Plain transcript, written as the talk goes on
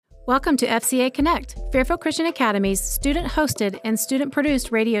Welcome to FCA Connect, Fairfield Christian Academy's student-hosted and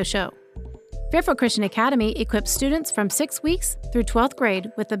student-produced radio show. Fairfield Christian Academy equips students from 6th weeks through 12th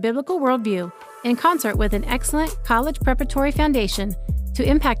grade with a biblical worldview in concert with an excellent college preparatory foundation to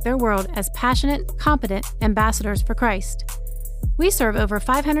impact their world as passionate, competent ambassadors for Christ. We serve over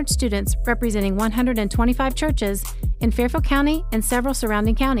 500 students representing 125 churches in Fairfield County and several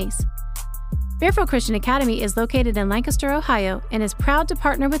surrounding counties. Fairfield Christian Academy is located in Lancaster, Ohio, and is proud to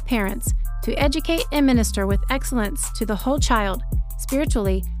partner with parents to educate and minister with excellence to the whole child,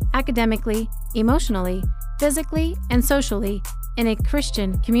 spiritually, academically, emotionally, physically, and socially, in a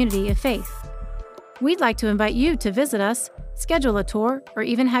Christian community of faith. We'd like to invite you to visit us, schedule a tour, or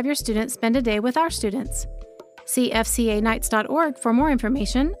even have your students spend a day with our students. See fcanights.org for more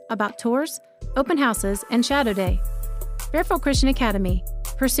information about tours, open houses, and Shadow Day. Fairfield Christian Academy,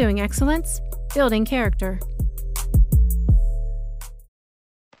 pursuing excellence, building character.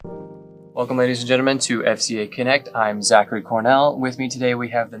 Welcome, ladies and gentlemen, to FCA Connect. I'm Zachary Cornell. With me today, we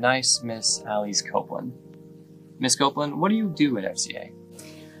have the nice Miss Alice Copeland. Miss Copeland, what do you do at FCA?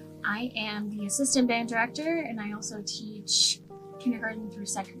 I am the assistant band director, and I also teach kindergarten through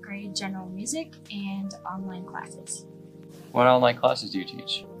 2nd grade general music and online classes. What online classes do you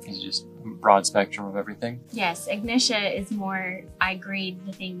teach? Is it just a broad spectrum of everything? Yes, Ignitia is more, I grade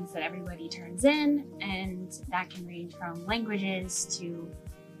the things that everybody turns in, and that can range from languages to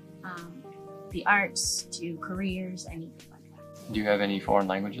the arts to careers, anything like that. Do you have any foreign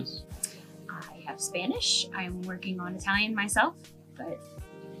languages? I have Spanish. I'm working on Italian myself, but...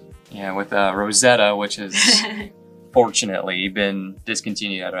 Yeah, with Rosetta, which has fortunately been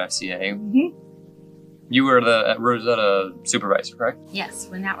discontinued out of FCA. Mm-hmm. You were the Rosetta supervisor, correct? Yes,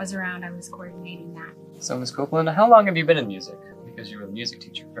 when that was around, I was coordinating that. So, Miss Copeland, how long have you been in music? Because you were the music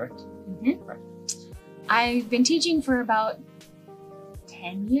teacher, correct? Mm-hmm. Right. I've been teaching for about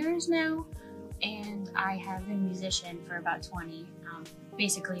 10 years now, and I have been a musician for about 20.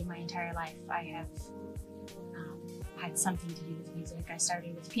 Basically, my entire life, I have had something to do with music. I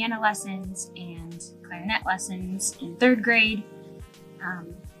started with piano lessons and clarinet lessons in 3rd grade.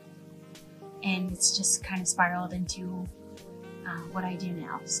 And it's just kind of spiraled into what I do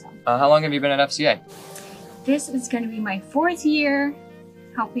now. So, how long have you been at FCA? This is going to be my 4th year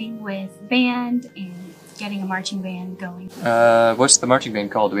helping with band and getting a marching band going. What's the marching band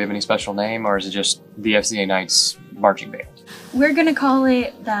called? Do we have any special name, or is it just the FCA Knights marching band? We're going to call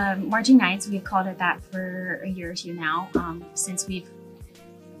it the Marching Knights. We've called it that for a year or two now, since we've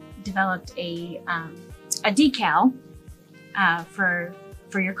developed a decal for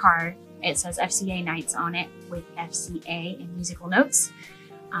your car. It says FCA Knights on it with FCA in musical notes.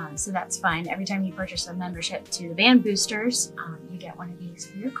 So that's fun. Every time you purchase a membership to the Band Boosters, you get one of these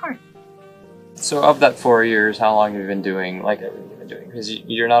for your car. So of that 4 years, how long have you been doing everything you've been doing? Because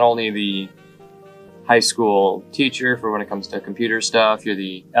you're not only the high school teacher for when it comes to computer stuff, you're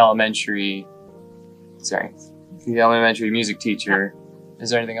the elementary music teacher. Is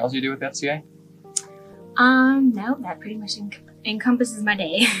there anything else you do with FCA? No, that pretty much encompasses my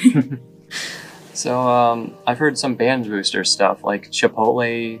day. So, I've heard some Band Booster stuff, like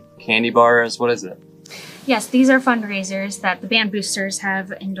Chipotle candy bars. What is it? Yes, these are fundraisers that the Band Boosters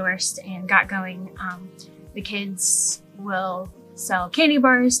have endorsed and got going. The kids will sell candy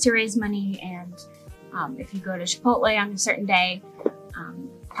bars to raise money, and if you go to Chipotle on a certain day,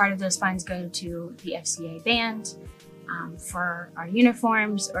 part of those funds go to the FCA band for our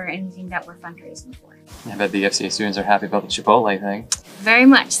uniforms or anything that we're fundraising for. I bet the FCA students are happy about the Chipotle thing. Very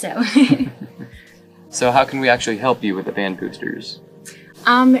much so. So how can we actually help you with the Band Boosters?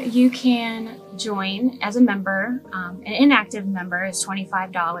 You can join as a member. An inactive member is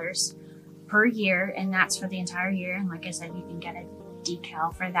 $25 per year, and that's for the entire year. And like I said, you can get a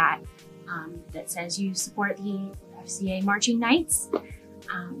decal for that that says you support the FCA Marching Knights.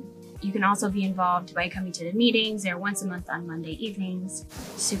 You can also be involved by coming to the meetings. They're once a month on Monday evenings.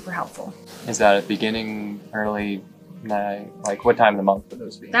 Super helpful. Is that at beginning, early, like what time of the month would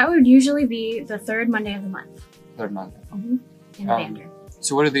those be? That would usually be the 3rd Monday of the month. 3rd Monday. Mm-hmm. In the band room.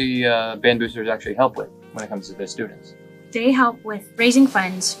 So what do the Band Boosters actually help with when it comes to the students? They help with raising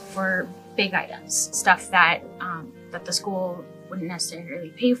funds for big items, stuff that that the school wouldn't necessarily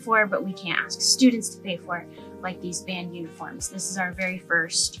pay for, but we can't ask students to pay for, like these band uniforms. This is our very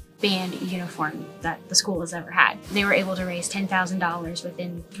first band uniform that the school has ever had. They were able to raise $10,000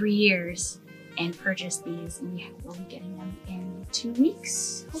 within 3 years and purchase these, and we'll be getting them in 2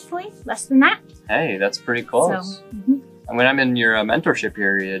 weeks, hopefully, less than that. Hey, that's pretty close. So, And when I'm in your mentorship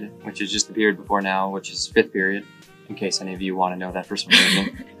period, which is just the period before now, which is 5th period, in case any of you want to know that for some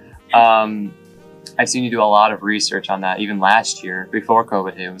reason, I've seen you do a lot of research on that. Even last year, before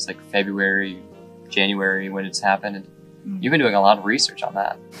COVID hit, it was like February, January when it's happened. And you've been doing a lot of research on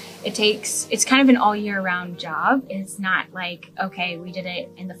that. It's kind of an all year round job. It's not like, okay, we did it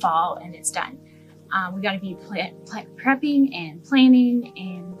in the fall and it's done. We got to be prepping and planning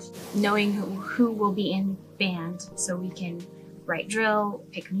and knowing who will be in band so we can write drill,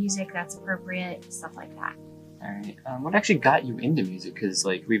 pick music that's appropriate, stuff like that. All right. What actually got you into music? Because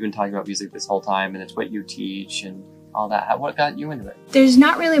like we've been talking about music this whole time, and it's what you teach and all that. What got you into it? There's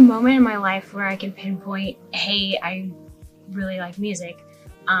not really a moment in my life where I can pinpoint, hey, I really like music.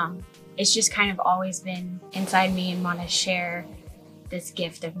 It's just kind of always been inside me and want to share this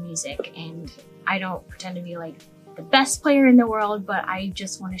gift of music. And I don't pretend to be like the best player in the world, but I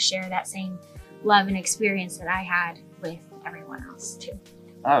just want to share that same love and experience that I had with everyone else too.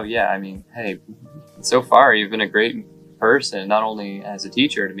 Oh yeah, I mean, hey, so far you've been a great person, not only as a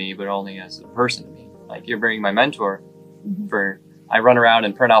teacher to me, but only as a person to me. Like you're bringing my mentor I run around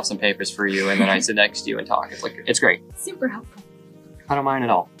and print off some papers for you, and then I sit next to you and talk. It's great. Super helpful. I don't mind at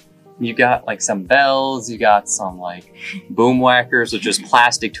all. You got like some bells, you got some like boom whackers, which is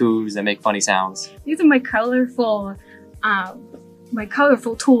plastic tubes that make funny sounds. These are my colorful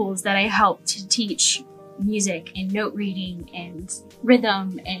tools that I help to teach music and note reading and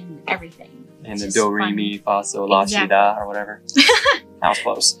rhythm and everything. And the do, re, mi, fa, sol, la, si, da, or whatever. That was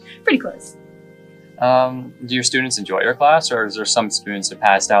close. Pretty close. Do your students enjoy your class, or is there some students that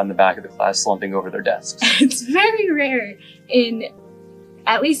pass out in the back of the class slumping over their desks? It's very rare in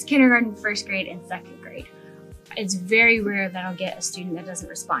at least kindergarten, first grade, and second grade. It's very rare that I'll get a student that doesn't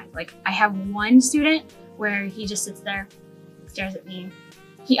respond. Like I have one student where he just sits there, stares at me.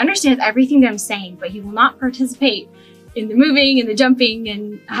 He understands everything that I'm saying, but he will not participate in the moving and the jumping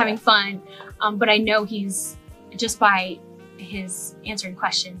and having fun. But I know he's, just by his answering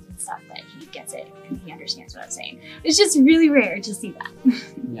questions and stuff, that he gets it and he understands what I'm saying. It's just really rare to see that.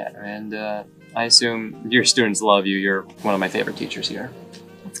 Yeah, and I assume your students love you. You're one of my favorite teachers here.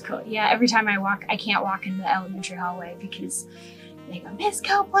 That's cool. Yeah, every time I walk, I can't walk in the elementary hallway because they go, Miss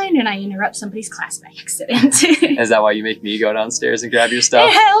Copeland, and I interrupt somebody's class by accident. Is that why you make me go downstairs and grab your stuff?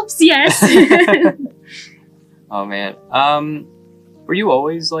 It helps, yes. Oh man. Were you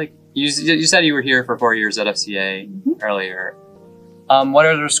always like, you said you were here for 4 years at FCA earlier. What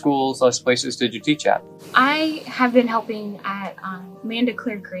other schools, places did you teach at? I have been helping at Amanda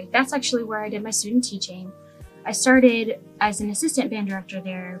Clear Creek. That's actually where I did my student teaching. I started as an assistant band director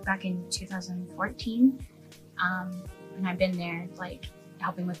there back in 2014. And I've been there like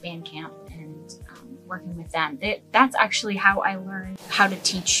helping with band camp and working with them. That's actually how I learned how to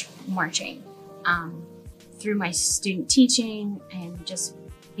teach marching, through my student teaching and just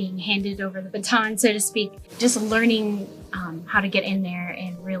being handed over the baton, so to speak. Just learning how to get in there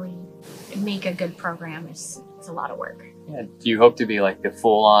and really make a good program is a lot of work. Yeah. Do you hope to be like the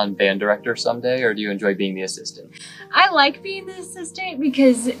full-on band director someday, or do you enjoy being the assistant? I like being the assistant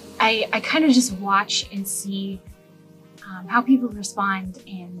because I kind of just watch and see how people respond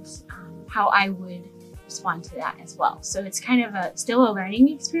and how I would respond to that as well. So it's kind of still a learning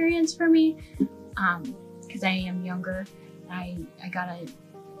experience for me because I am younger. I got an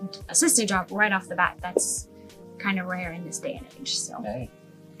assistant job right off the bat. That's kind of rare in this day and age. So hey,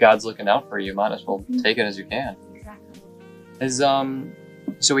 God's looking out for you. Might as well take it as you can. Exactly.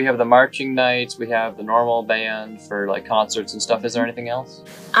 So we have the marching nights, we have the normal band for like concerts and stuff. Is there anything else?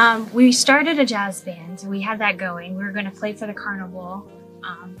 We started a jazz band. We had that going. We were going to play for the carnival,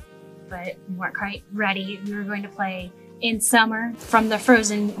 but we weren't quite ready. We were going to play In Summer from the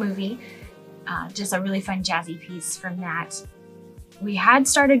Frozen movie. Just a really fun jazzy piece from that. We had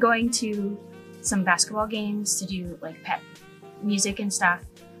started going to some basketball games to do like pep music and stuff.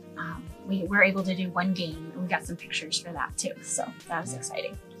 We were able to do one game and we got some pictures for that too. So that was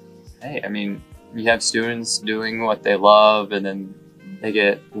exciting. Hey, I mean, you have students doing what they love and then they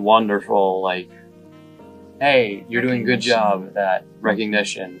get wonderful, like, hey, you're doing a good job, that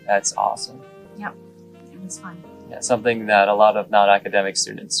recognition. That's awesome. Yep, it was fun. Yeah, something that a lot of non-academic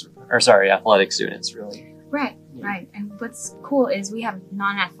students, athletic students really. Right. And what's cool is we have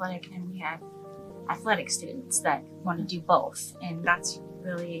non-athletic and we have athletic students that want to do both. And that's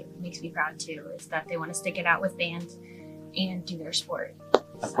really makes me proud too, is that they want to stick it out with band and do their sport.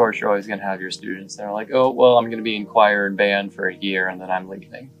 Of course, you're always going to have your students that are like, oh, well, I'm going to be in choir and band for a year and then I'm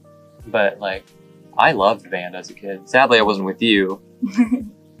leaving. But like, I loved band as a kid. Sadly, I wasn't with you,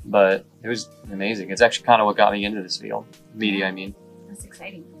 but it was amazing. It's actually kind of what got me into this field. Media, I mean. That's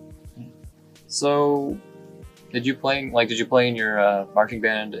exciting. So, did you play in your marching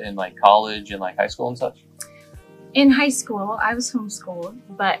band in like college and like high school and such? In high school, I was homeschooled,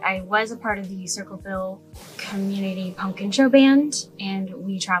 but I was a part of the Circleville Community Pumpkin Show Band, and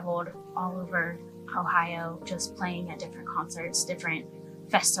we traveled all over Ohio just playing at different concerts, different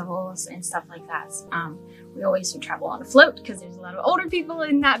festivals, and stuff like that. We always would travel on a float because there's a lot of older people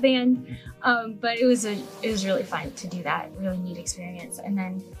in that band, but it was really fun to do that, really neat experience. And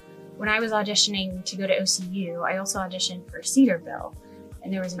then when I was auditioning to go to OCU, I also auditioned for Cedarville.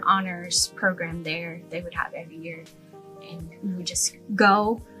 And there was an honors program there they would have every year. And we would just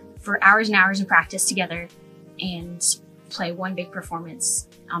go for hours and hours of practice together and play one big performance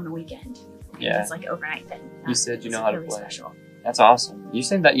on the weekend. Yeah. It's like overnight thing. You said you know how to really play. Special. That's awesome. You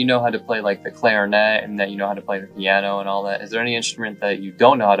said that you know how to play like the clarinet and that you know how to play the piano and all that. Is there any instrument that you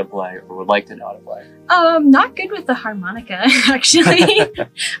don't know how to play or would like to know how to play? Not good with the harmonica, actually.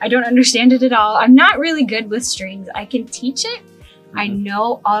 I don't understand it at all. I'm not really good with strings. I can teach it. I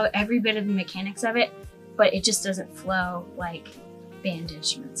know every bit of the mechanics of it, but it just doesn't flow like band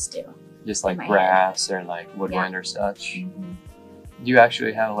instruments do. Just like brass or like woodwind or such. Do you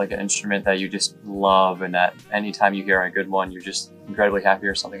actually have like an instrument that you just love and that anytime you hear a good one, you're just incredibly happy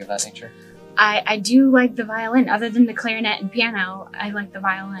or something of that nature? I do like the violin. Other than the clarinet and piano, I like the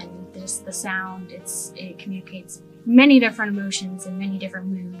violin. Just the sound, it communicates many different emotions and many different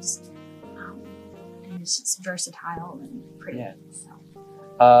moods. It's just versatile and pretty. Yeah. So.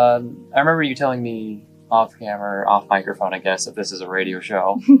 I remember you telling me off camera, off microphone, I guess, if this is a radio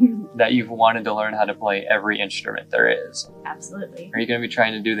show, that you've wanted to learn how to play every instrument there is. Absolutely. Are you going to be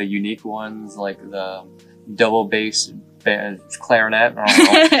trying to do the unique ones, like the double bass clarinet? I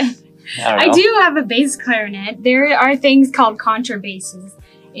don't know. I do have a bass clarinet. There are things called contrabasses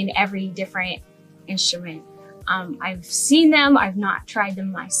in every different instrument. I've seen them, I've not tried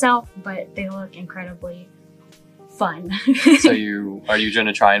them myself, but they look incredibly fun. So are you going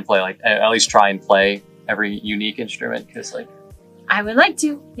to try and play, like, at least try and play every unique instrument? Because like, I would like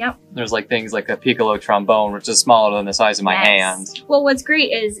to, yep. There's like things like a piccolo trombone, which is smaller than the size of my hand. Well, what's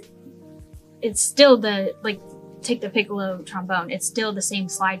great is it's still take the piccolo trombone, it's still the same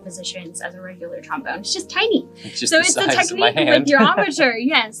slide positions as a regular trombone. It's just tiny. It's just so it's the technique with your armature.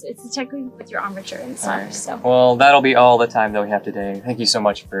 Yes, it's the technique with your armature and stuff. Right. So. Well, that'll be all the time that we have today. Thank you so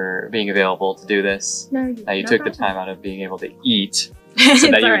much for being available to do this. No, you no took problem. the time out of being able to eat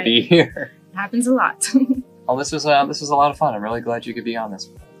so that you would be here. It happens a lot. Well, this was a lot of fun. I'm really glad you could be on this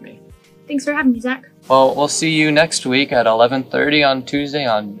with me. Thanks for having me, Zach. Well, we'll see you next week at 11:30 on Tuesday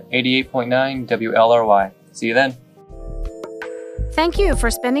on 88.9 WLRY. See you then. Thank you for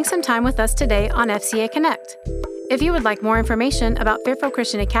spending some time with us today on FCA Connect. If you would like more information about Fairfield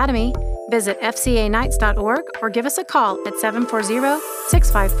Christian Academy, visit fcanights.org or give us a call at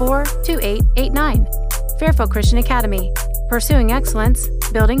 740-654-2889. Fairfield Christian Academy, pursuing excellence,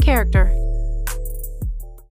 building character.